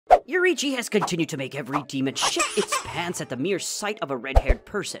Yoriichi has continued to make every demon shit its pants at the mere sight of a red-haired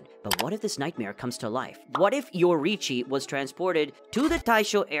person. But what if this nightmare comes to life? What if Yoriichi was transported to the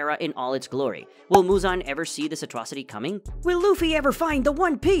Taisho era in all its glory? Will Muzan ever see this atrocity coming? Will Luffy ever find the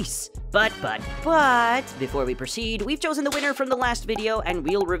One Piece? But, before we proceed, we've chosen the winner from the last video, and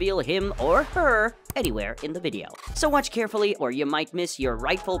we'll reveal him or her anywhere in the video. So watch carefully or you might miss your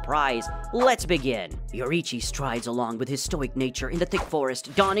rightful prize. Let's begin. Yoriichi strides along with his stoic nature in the thick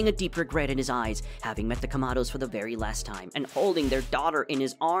forest, donning a deep regret in his eyes, having met the Kamados for the very last time, and holding their daughter in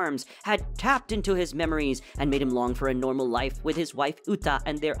his arms, had tapped into his memories and made him long for a normal life with his wife Uta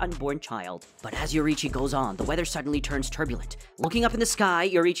and their unborn child. But as Yoriichi goes on, the weather suddenly turns turbulent. Looking up in the sky,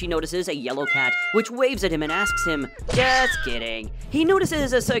 Yoriichi notices a yellow cat, which waves at him and asks him, "Just kidding." He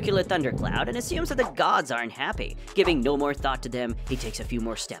notices a circular thundercloud and assumes that the gods aren't happy. Giving no more thought to them, he takes a few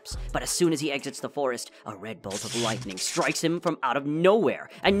more steps. But as soon as he exits the forest, a red bolt of lightning strikes him from out of nowhere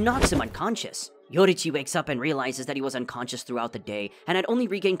and knocks him unconscious. Yoriichi wakes up and realizes that he was unconscious throughout the day and had only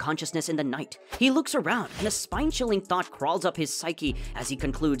regained consciousness in the night. He looks around, and a spine-chilling thought crawls up his psyche as he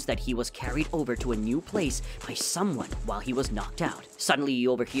concludes that he was carried over to a new place by someone while he was knocked out. Suddenly, he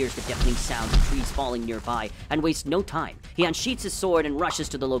overhears the deafening sound of trees falling nearby and wastes no time. He unsheaths his sword and rushes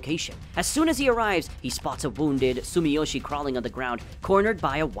to the location. As soon as he arrives, he spots a wounded Sumiyoshi crawling on the ground, cornered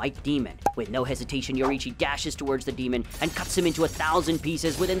by a white demon. With no hesitation, Yoriichi dashes towards the demon and cuts him into 1,000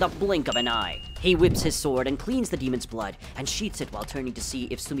 pieces within the blink of an eye. He whips his sword and cleans the demon's blood and sheaths it while turning to see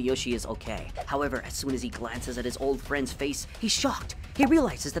if Sumiyoshi is okay. However, as soon as he glances at his old friend's face, he's shocked. He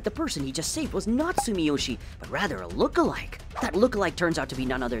realizes that the person he just saved was not Sumiyoshi, but rather a lookalike. That lookalike turns out to be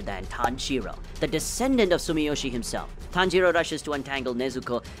none other than Tanjiro, the descendant of Sumiyoshi himself. Tanjiro rushes to untangle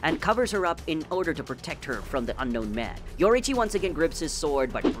Nezuko and covers her up in order to protect her from the unknown man. Yoriichi once again grips his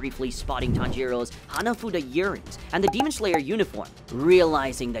sword, but briefly spotting Tanjiro's Hanafuda earrings and the Demon Slayer uniform.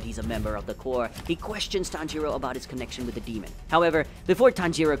 Realizing that he's a member of the Corps, he questions Tanjiro about his connection with the demon. However, before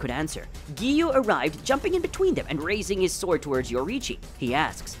Tanjiro could answer, Giyu arrived, jumping in between them and raising his sword towards Yoriichi. He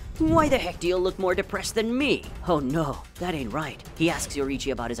asks, "Why the heck do you look more depressed than me?" "Oh no, that ain't right." He asks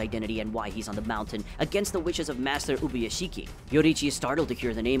Yoriichi about his identity and why he's on the mountain against the wishes of Master Ubuyashiki. Yoriichi is startled to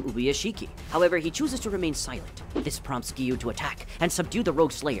hear the name Ubuyashiki. However, he chooses to remain silent. This prompts Giyu to attack and subdue the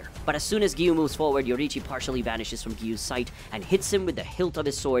rogue slayer. But as soon as Giyu moves forward, Yoriichi partially vanishes from Giyu's sight and hits him with the hilt of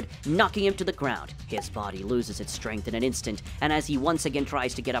his sword, knocking him to the ground. His body loses its strength in an instant, and as he once again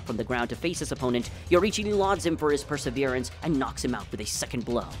tries to get up from the ground to face his opponent, Yoriichi lauds him for his perseverance and knocks him out with a second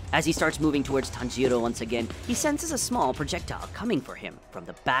blow. As he starts moving towards Tanjiro once again, he senses a small projectile coming for him from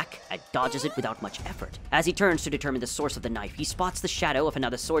the back and dodges it without much effort. As he turns to determine the source of the knife, he spots the shadow of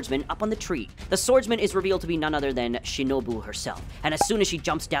another swordsman up on the tree. The swordsman is revealed to be none other than Shinobu herself, and as soon as she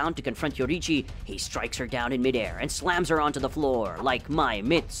jumps down to confront Yoriichi, he strikes her down in midair and slams her onto the floor like my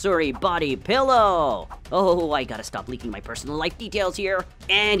Mitsuri body pillow. Oh, I gotta stop leaking my personal life details here.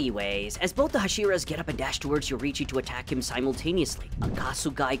 Anyways, as both the Hashiras get up and dash towards Yoriichi to attack him simultaneously, a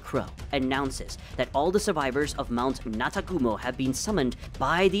Kasugai crow announces that all the survivors of Mount Natakumo have been summoned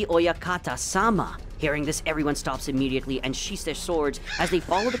by the Oyakata-sama. Hearing this, everyone stops immediately and sheaths their swords as they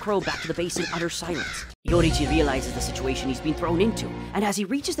follow the crow back to the base in utter silence. Yoriichi realizes the situation he's been thrown into, and as he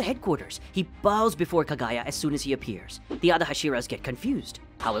reaches the headquarters, he bows before Kagaya as soon as he appears. The other Hashiras get confused.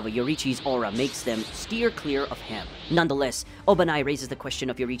 However, Yoriichi's aura makes them steer clear of him. Nonetheless, Obanai raises the question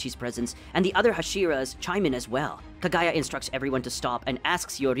of Yoriichi's presence, and the other Hashiras chime in as well. Kagaya instructs everyone to stop and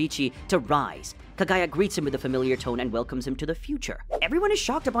asks Yoriichi to rise. Kagaya greets him with a familiar tone and welcomes him to the future. Everyone is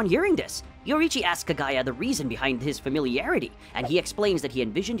shocked upon hearing this. Yoriichi asks Kagaya the reason behind his familiarity, and he explains that he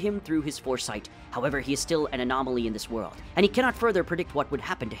envisioned him through his foresight. However, he is still an anomaly in this world, and he cannot further predict what would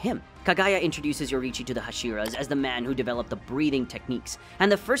happen to him. Kagaya introduces Yoriichi to the Hashiras as the man who developed the breathing techniques,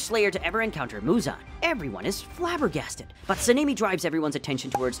 and the first slayer to ever encounter Muzan. Everyone is flabbergasted, but Sanemi drives everyone's attention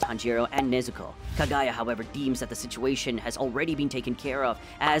towards Tanjiro and Nezuko. Kagaya, however, deems that the situation has already been taken care of,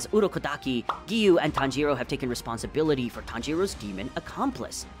 as Urokodaki, Giyu, and Tanjiro have taken responsibility for Tanjiro's demon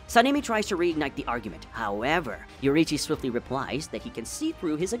accomplice. Sanemi tries to reignite the argument. However, Yoriichi swiftly replies that he can see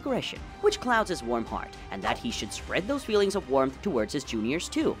through his aggression, which clouds his warm heart, and that he should spread those feelings of warmth towards his juniors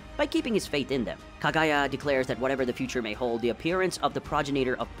too, by keeping his faith in them. Kagaya declares that whatever the future may hold, the appearance of the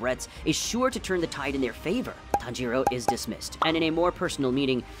progenitor of Bretts is sure to turn the tide in their favor. Tanjiro is dismissed, and in a more personal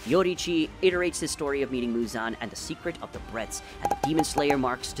meeting, Yoriichi iterates his story of meeting Muzan and the secret of the Bretts and the Demon Slayer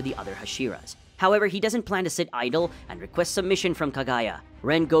marks to the other Hashiras. However, he doesn't plan to sit idle and requests submission from Kagaya.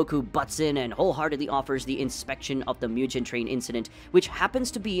 Rengoku butts in and wholeheartedly offers the inspection of the Mugen Train incident, which happens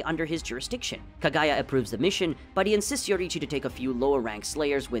to be under his jurisdiction. Kagaya approves the mission, but he insists Yoriichi to take a few lower-ranked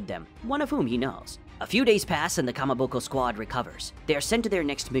slayers with them, one of whom he knows. A few days pass and the Kamaboko squad recovers. They are sent to their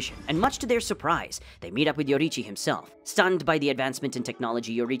next mission, and much to their surprise, they meet up with Yoriichi himself. Stunned by the advancement in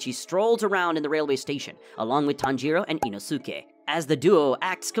technology, Yoriichi strolls around in the railway station, along with Tanjiro and Inosuke, as the duo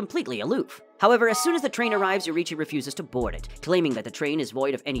acts completely aloof. However, as soon as the train arrives, Yoriichi refuses to board it, claiming that the train is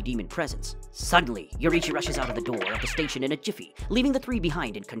void of any demon presence. Suddenly, Yoriichi rushes out of the door of the station in a jiffy, leaving the three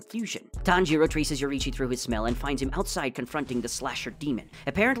behind in confusion. Tanjiro traces Yoriichi through his smell and finds him outside confronting the slasher demon.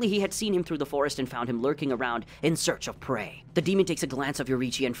 Apparently, he had seen him through the forest and found him lurking around in search of prey. The demon takes a glance of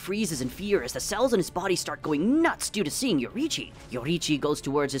Yoriichi and freezes in fear as the cells in his body start going nuts due to seeing Yoriichi. Yoriichi goes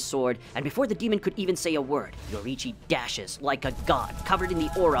towards his sword, and before the demon could even say a word, Yoriichi dashes like a god, covered in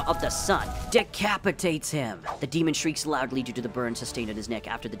the aura of the sun, decapitates him. The demon shrieks loudly due to the burn sustained in his neck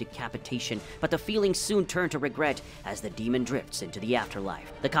after the decapitation, but the feelings soon turn to regret as the demon drifts into the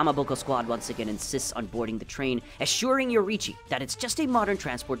afterlife. The Kamaboko squad once again insists on boarding the train, assuring Yoriichi that it's just a modern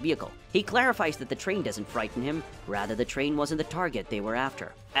transport vehicle. He clarifies that the train doesn't frighten him, rather the train wasn't the target they were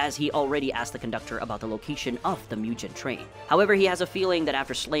after, as he already asked the conductor about the location of the Mugen train. However, he has a feeling that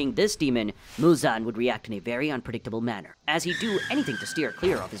after slaying this demon, Muzan would react in a very unpredictable manner, as he'd do anything to steer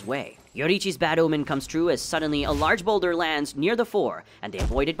clear of his way. Yoriichi's bad omen comes true as suddenly a large boulder lands near the fore, and they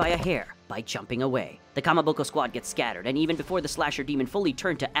avoid it by a hair by jumping away. The Kamaboko squad gets scattered, and even before the slasher demon fully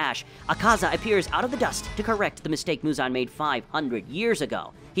turned to ash, 𝐿𝐴𝐸 appears out of the dust to correct the mistake Muzan made 500 years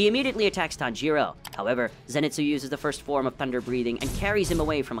ago. He immediately attacks Tanjiro. However, Zenitsu uses the first form of thunder breathing and carries him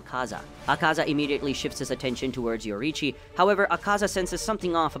away from 𝐿𝐴𝐸. 𝐿𝐴𝐸 immediately shifts his attention towards Yoriichi. However, 𝐿𝐴𝐸 senses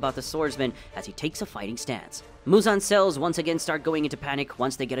something off about the swordsman as he takes a fighting stance. Muzan's cells once again start going into panic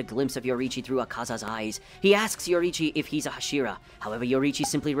once they get a glimpse of Yoriichi through 𝐿𝐴𝐸's eyes. He asks Yoriichi if he's a Hashira. However, Yoriichi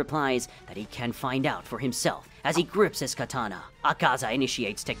simply replies that he can find out for himself as he grips his katana. 𝐿𝐴𝐸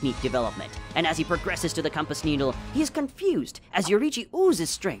initiates technique development, and as he progresses to the compass needle, he is confused as Yoriichi oozes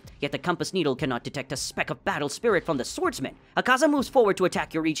strength, yet the compass needle cannot detect a speck of battle spirit from the swordsman. 𝐿𝐴𝐸 moves forward to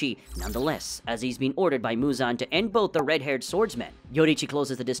attack Yoriichi, nonetheless, as he's been ordered by Muzan to end both the red-haired swordsmen. Yoriichi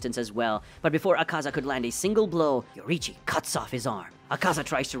closes the distance as well, but before 𝐿𝐴𝐸 could land a single blow, Yoriichi cuts off his arm. 𝐿𝐴𝐸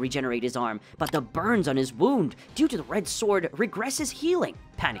tries to regenerate his arm, but the burns on his wound due to the red sword regresses healing.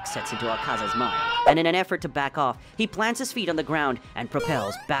 Panic sets into 𝐿𝐴𝐸's mind, and in an effort to back off, he plants his feet on the ground and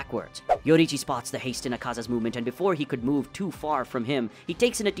propels backwards. Yoriichi spots the haste in 𝐿𝐴𝐸's movement, and before he could move too far from him, he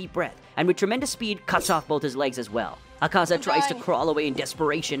takes in a deep breath, and with tremendous speed, cuts off both his legs as well. 𝐿𝐴𝐸 tries to crawl away in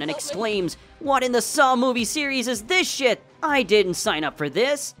desperation and exclaims, "What in the Saw movie series is this shit? I didn't sign up for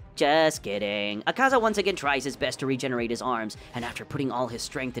this!" Just kidding. 𝐿𝐴𝐸 once again tries his best to regenerate his arms, and after putting all his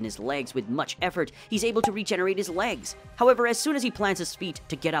strength in his legs with much effort, he's able to regenerate his legs. However, as soon as he plants his feet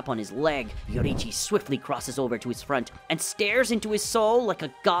to get up on his leg, Yoriichi swiftly crosses over to his front and stares into his soul like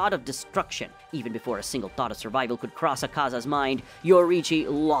a god of destruction. Even before a single thought of survival could cross 𝐿𝐴𝐸's mind, Yoriichi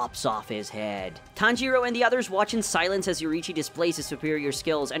lops off his head. Tanjiro and the others watch in silence as Yoriichi displays his superior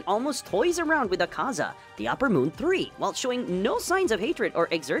skills and almost toys around with 𝐿𝐴𝐸, the Upper Moon 3, while showing no signs of hatred or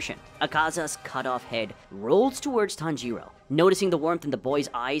exertion. 𝐿𝐴𝐸's cut-off head rolls towards Tanjiro. Noticing the warmth in the boy's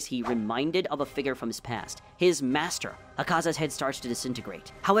eyes, he reminded of a figure from his past, his master. 𝐿𝐴𝐸's head starts to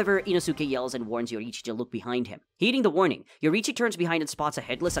disintegrate. However, Inosuke yells and warns Yoriichi to look behind him. Heeding the warning, Yoriichi turns behind and spots a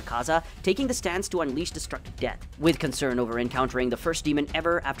headless 𝐿𝐴𝐸, taking the stance to unleash destructive death. With concern over encountering the first demon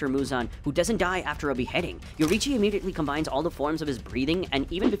ever after Muzan, who doesn't die after a beheading, Yoriichi immediately combines all the forms of his breathing,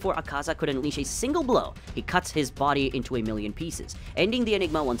 and even before 𝐿𝐴𝐸 could unleash a single blow, he cuts his body into a million pieces, ending the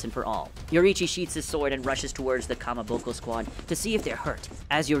enigma once and for all. Yoriichi sheaths his sword and rushes towards the Kamaboko squad to see if they're hurt.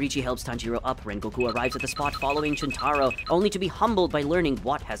 As Yoriichi helps Tanjiro up, Rengoku arrives at the spot following Shintaro, only to be humbled by learning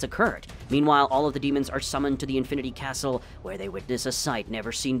what has occurred. Meanwhile, all of the demons are summoned to the Infinity Castle, where they witness a sight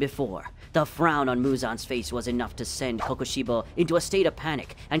never seen before. The frown on Muzan's face was enough to send Kokushibo into a state of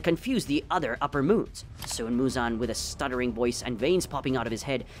panic and confuse the other Upper Moons. Soon Muzan, with a stuttering voice and veins popping out of his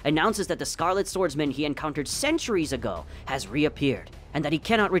head, announces that the Scarlet Swordsman he encountered centuries ago has reappeared, and that he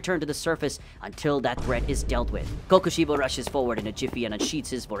cannot return to the surface until that threat is dealt with. Kokushibo rushes forward in a jiffy and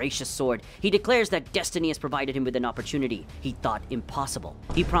unsheaths his voracious sword. He declares that destiny has provided him with an opportunity he thought impossible.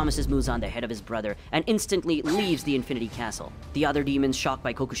 He promises Muzan the head of his brother and instantly leaves the Infinity Castle. The other demons, shocked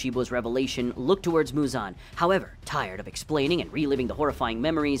by Kokushibo's revelation, look towards Muzan. However, tired of explaining and reliving the horrifying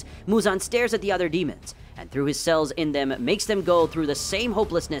memories, Muzan stares at the other demons, and through his cells in them, makes them go through the same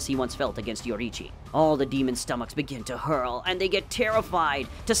hopelessness he once felt against Yoriichi. All the demons' stomachs begin to hurl, and they get terrified,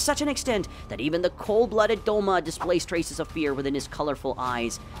 to such an extent that even the cold-blooded Doma displays traces of fear within his colorful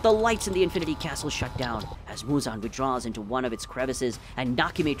eyes. The lights in the Infinity Castle shut down, as Muzan withdraws into one of its crevices, and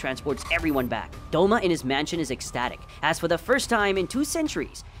Nakime transports everyone back. Doma in his mansion is ecstatic, as for the first time in 2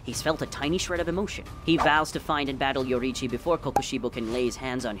 centuries, he's felt a tiny shred of emotion. He vows to find and battle Yoriichi before 𝐂𝐫𝐶 can lay his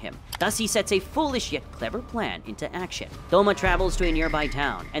hands on him. Thus he sets a foolish yet clever plan into action. Doma travels to a nearby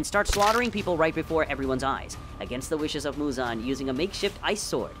town and starts slaughtering people right before everyone's eyes, against the wishes of Muzan using a makeshift ice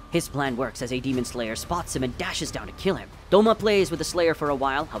sword. His plan works as a demon slayer spots him and dashes down to kill him. Doma plays with the slayer for a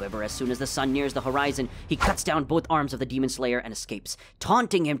while, however as soon as the sun nears the horizon, he cuts down both arms of the demon slayer and escapes,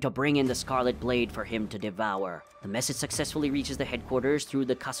 taunting him to bring in the scarlet blade for him to devour. The message successfully reaches the headquarters through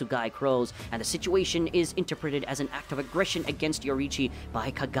the Kasugai crows, and the situation is interpreted as an act of aggression against Yoriichi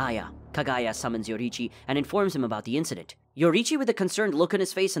by Kagaya. Kagaya summons Yoriichi and informs him about the incident. Yoriichi, with a concerned look on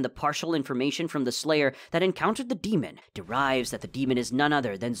his face and the partial information from the slayer that encountered the demon, derives that the demon is none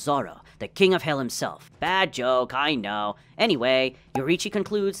other than Zoro, the king of hell himself. Bad joke, I know. Anyway, Yoriichi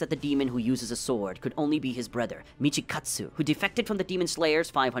concludes that the demon who uses a sword could only be his brother, Michikatsu, who defected from the demon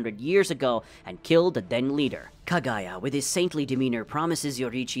slayers 500 years ago and killed the then leader. Kagaya, with his saintly demeanor, promises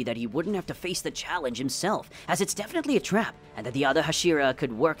Yoriichi that he wouldn't have to face the challenge himself, as it's definitely a trap, and that the other Hashira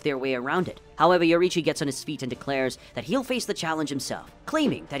could work their way around it. However, Yoriichi gets on his feet and declares that he'll face the challenge himself,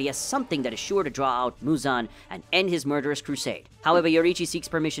 claiming that he has something that is sure to draw out Muzan and end his murderous crusade. However, Yoriichi seeks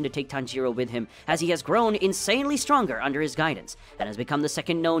permission to take Tanjiro with him, as he has grown insanely stronger under his guidance, and has become the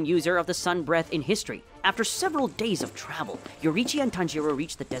second known user of the Sun Breath in history. After several days of travel, Yoriichi and Tanjiro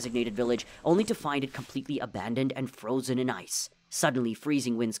reach the designated village, only to find it completely abandoned and frozen in ice. Suddenly,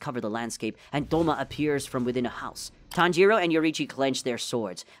 freezing winds cover the landscape, and Doma appears from within a house. Tanjiro and Yoriichi clench their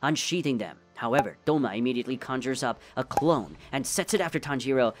swords, unsheathing them. However, Doma immediately conjures up a clone and sets it after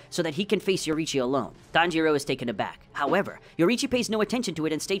Tanjiro so that he can face Yoriichi alone. Tanjiro is taken aback. However, Yoriichi pays no attention to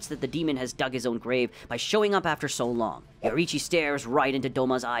it and states that the demon has dug his own grave by showing up after so long. Yoriichi stares right into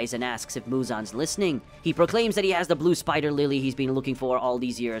Doma's eyes and asks if Muzan's listening. He proclaims that he has the blue spider lily he's been looking for all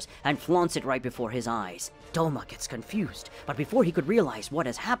these years and flaunts it right before his eyes. Doma gets confused, but before he could realize what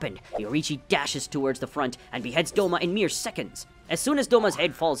has happened, Yoriichi dashes towards the front and beheads Doma in mere seconds. As soon as Doma's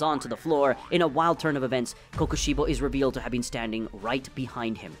head falls onto the floor, in a wild turn of events, 𝐂𝐫𝐶 is revealed to have been standing right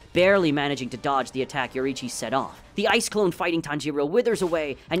behind him, barely managing to dodge the attack Yoriichi set off. The ice clone fighting Tanjiro withers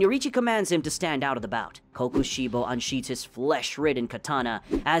away, and Yoriichi commands him to stand out of the bout. 𝐂𝐫𝐶 unsheaths his flesh-ridden katana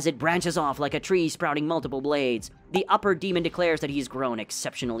as it branches off like a tree sprouting multiple blades. The upper demon declares that he's grown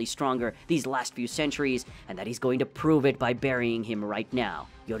exceptionally stronger these last few centuries, and that he's going to prove it by burying him right now.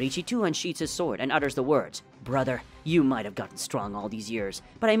 Yoriichi too unsheaths his sword and utters the words, "Brother, you might have gotten strong all these years,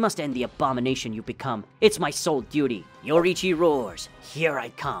 but I must end the abomination you've become. It's my sole duty." Yoriichi roars, "Here I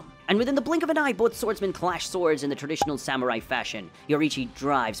come." And within the blink of an eye, both swordsmen clash swords in the traditional samurai fashion. Yoriichi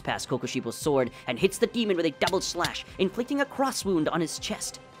drives past 𝐂𝐫𝐶's sword and hits the demon with a double slash, inflicting a cross wound on his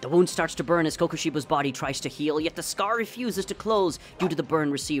chest. The wound starts to burn as 𝐂𝐫𝐶's body tries to heal, yet the scar refuses to close due to the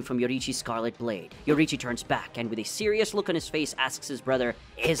burn received from Yoriichi's scarlet blade. Yoriichi turns back and with a serious look on his face asks his brother,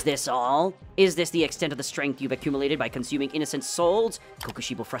 "Is this all? Is this the extent of the strength you've accumulated by consuming innocent souls?"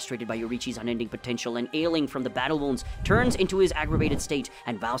 𝐂𝐫𝐶, frustrated by Yoriichi's unending potential and ailing from the battle wounds, turns into his aggravated state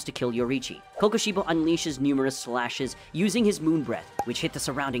and vows to kill Yoriichi. 𝐂𝐫𝐶 unleashes numerous slashes using his moon breath, which hit the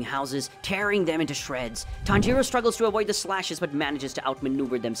surrounding houses, tearing them into shreds. Tanjiro struggles to avoid the slashes but manages to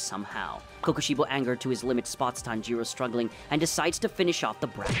outmaneuver them somehow. 𝐂𝐫𝐶, angered to his limit, spots Tanjiro struggling and decides to finish off the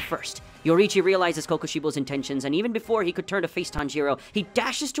brat first. Yoriichi realizes 𝐂𝐫𝐶's intentions, and even before he could turn to face Tanjiro, he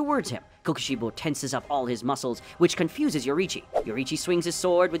dashes towards him. 𝐂𝐫𝐶 tenses up all his muscles, which confuses Yoriichi. Yoriichi swings his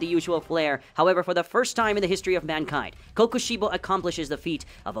sword with the usual flair. However, for the first time in the history of mankind, 𝐂𝐫𝐶 accomplishes the feat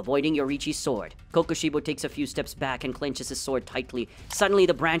of avoiding Yoriichi's sword. 𝐂𝐫𝐶 takes a few steps back and clenches his sword tightly. Suddenly,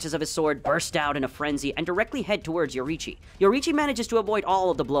 the branches of his sword burst out in a frenzy and directly head towards Yoriichi. Yoriichi manages to avoid all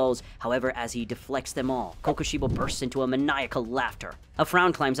of the blows. However, as he deflects them all, 𝐂𝐫𝐶 bursts into a maniacal laughter. A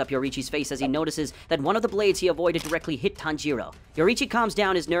frown climbs up Yoriichi's face as he notices that one of the blades he avoided directly hit Tanjiro. Yoriichi calms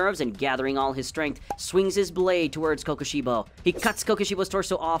down his nerves and, gathering all his strength, swings his blade towards 𝐂𝐫𝐶. He cuts 𝐂𝐫𝐶's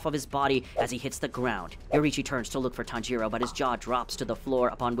torso off of his body as he hits the ground. Yoriichi turns to look for Tanjiro, but his jaw drops to the floor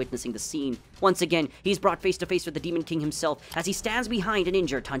upon witnessing the scene. Once again, he's brought face to face with the Demon King himself as he stands behind an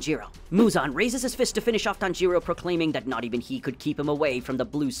injured Tanjiro. Muzan raises his fist to finish off Tanjiro, proclaiming that not even he could keep him away from the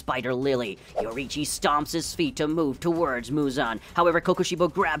blue spider lily. Yoriichi stomps his feet to move towards Muzan. However,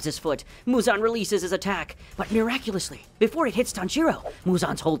 𝐂𝐫𝐶 grabs his foot. Muzan releases his attack, but miraculously, before it hits Tanjiro,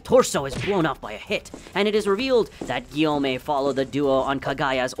 Muzan's whole torso is blown off by a hit, and it is revealed that Gyome followed the duo on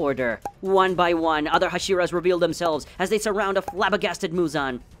Kagaya's order. One by one, other Hashiras reveal themselves as they surround a flabbergasted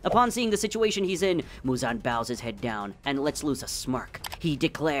Muzan. Upon seeing the situation he's in, Muzan bows his head down and lets loose a smirk. He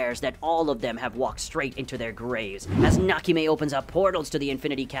declares that all of them have walked straight into their graves, as Nakime opens up portals to the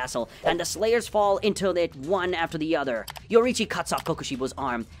Infinity Castle, and the Slayers fall into it one after the other. Yoriichi cuts off Kokushibo's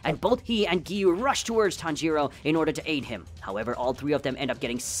arm, and both he and Giyu rush towards Tanjiro in order to aid him. However, all three of them end up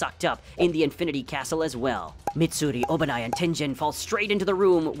getting sucked up in the Infinity Castle as well. Mitsuri, Obanai, and Tenjin fall straight into the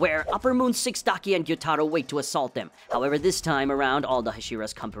room where Upper Moon 6 Daki and Gyotaro wait to assault them. However, this time around, all the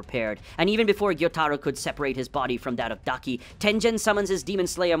Hashiras come prepared, and even before Gyotaro could separate his body from that of Daki, Tenjin summons his Demon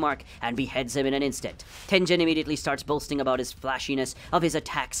Slayer mark and beheads him in an instant. Tenjin immediately starts boasting about his flashiness of his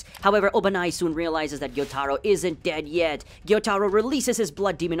attacks. However, Obanai soon realizes that Gyotaro isn't dead yet. Gyotaro releases his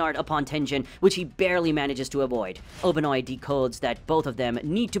blood demon art upon Tenjin, which he barely manages to avoid. Obanai decodes that both of them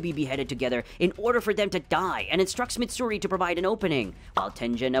need to be beheaded together in order for them to die, and instructs Mitsuri to provide an opening. While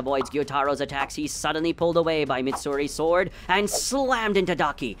Tenjin avoids Gyotaro's attacks, he's suddenly pulled away by Mitsuri's sword and slammed into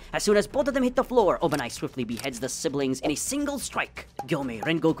Daki. As soon as both of them hit the floor, Obanai swiftly beheads the siblings in a single strike. Gyome,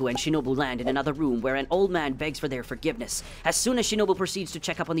 Rengoku, and Shinobu land in another room where an old man begs for their forgiveness. As soon as Shinobu proceeds to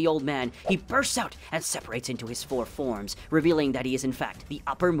check up on the old man, he bursts out and separates into his 4 forms, revealing that he is in fact the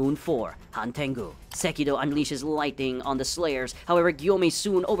Upper Moon 4, Hantengu. Sekido unleashes lightning on the Slayers. However, Gyome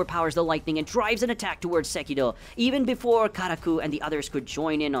soon overpowers the lightning and drives an attack towards Sekido. Even before Karaku and the others could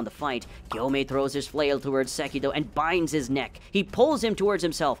join in on the fight, Gyome throws his flail towards Sekido and binds his neck. He pulls him towards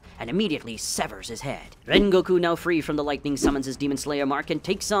himself and immediately severs his head. Rengoku, now free from the lightning, summons his Demon Slayer mark and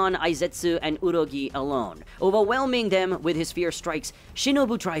takes on Aizetsu and Urogi alone. Overwhelming them with his fierce strikes,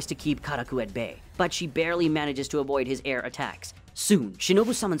 Shinobu tries to keep Karaku at bay, but she barely manages to avoid his air attacks. Soon,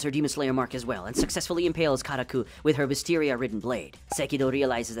 Shinobu summons her Demon Slayer mark as well and successfully impales Karaku with her Wisteria-ridden blade. Sekido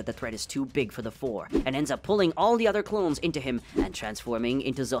realizes that the threat is too big for the 4 and ends up pulling all the other clones into him and transforming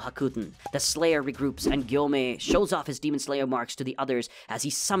into Zohakuten. The Slayer regroups and Gyome shows off his Demon Slayer marks to the others as he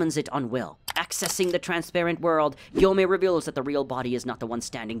summons it on will. Accessing the transparent world, Gyome reveals that the real body is not the one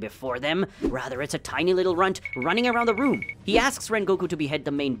standing before them. Rather, it's a tiny little runt running around the room. He asks Rengoku to behead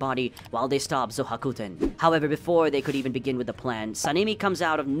the main body while they stop Zohakuten. However, before they could even begin with the plan, Sanemi comes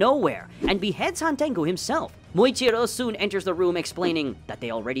out of nowhere and beheads Hantengu himself. Muichiro soon enters the room explaining that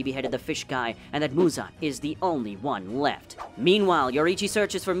they already beheaded the fish guy and that Muzan is the only one left. Meanwhile, Yoriichi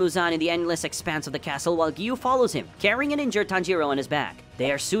searches for Muzan in the endless expanse of the castle while Giyu follows him, carrying an injured Tanjiro on his back.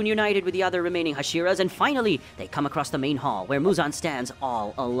 They are soon united with the other remaining Hashiras, and finally, they come across the main hall where Muzan stands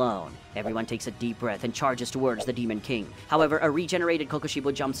all alone. Everyone takes a deep breath and charges towards the Demon King. However, a regenerated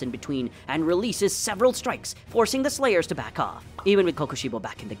Kokushibo jumps in between and releases several strikes, forcing the Slayers to back off. Even with Kokushibo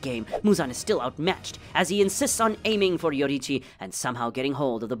back in the game, Muzan is still outmatched, as he insists on aiming for Yoriichi and somehow getting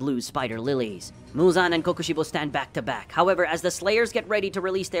hold of the blue spider lilies. Muzan and Kokushibo stand back to back. However, as the Slayers get ready to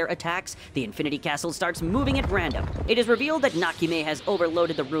release their attacks, the Infinity Castle starts moving at random. It is revealed that Nakime has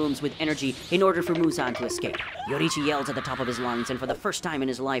overloaded the rooms with energy in order for Muzan to escape. Yoriichi yells at the top of his lungs, and for the first time in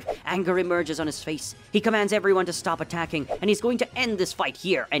his life, anger emerges on his face. He commands everyone to stop attacking, and he's going to end this fight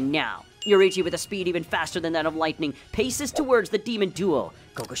here and now. Yoriichi, with a speed even faster than that of lightning, paces towards the demon duo.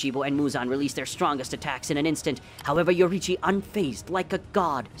 Kokushibo and Muzan release their strongest attacks in an instant. However, Yoriichi, unfazed like a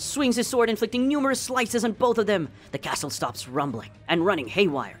god, swings his sword, inflicting numerous slices on both of them. The castle stops rumbling and running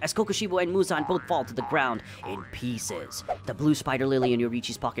haywire as Kokushibo and Muzan both fall to the ground in pieces. The blue spider lily in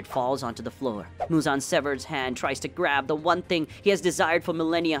Yoriichi's pocket falls onto the floor. Muzan's severed hand tries to grab the one thing he has desired for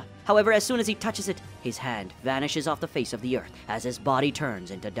millennia. However, as soon as he touches it, his hand vanishes off the face of the earth as his body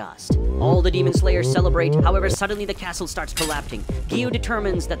turns into dust. All the Demon Slayers celebrate. However, suddenly the castle starts collapsing. Giyu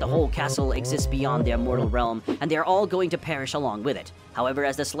determines that the whole castle exists beyond their mortal realm, and they are all going to perish along with it. However,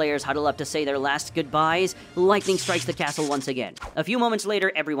 as the Slayers huddle up to say their last goodbyes, lightning strikes the castle once again. A few moments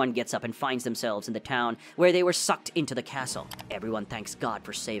later, everyone gets up and finds themselves in the town where they were sucked into the castle. Everyone thanks God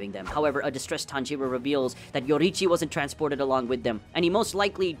for saving them. However, a distressed Tanjiro reveals that Yoriichi wasn't transported along with them, and he most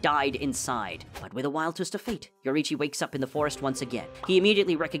likely died inside. But with a wild twist of fate, Yoriichi wakes up in the forest once again. He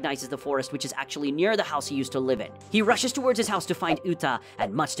immediately recognizes the forest, which is actually near the house he used to live in. He rushes towards his house to find Uta,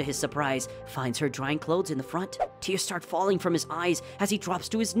 and much to his surprise, finds her drying clothes in the front. Tears start falling from his eyes as he drops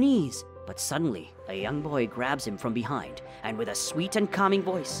to his knees. But suddenly, a young boy grabs him from behind, and with a sweet and calming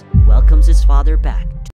voice, welcomes his father back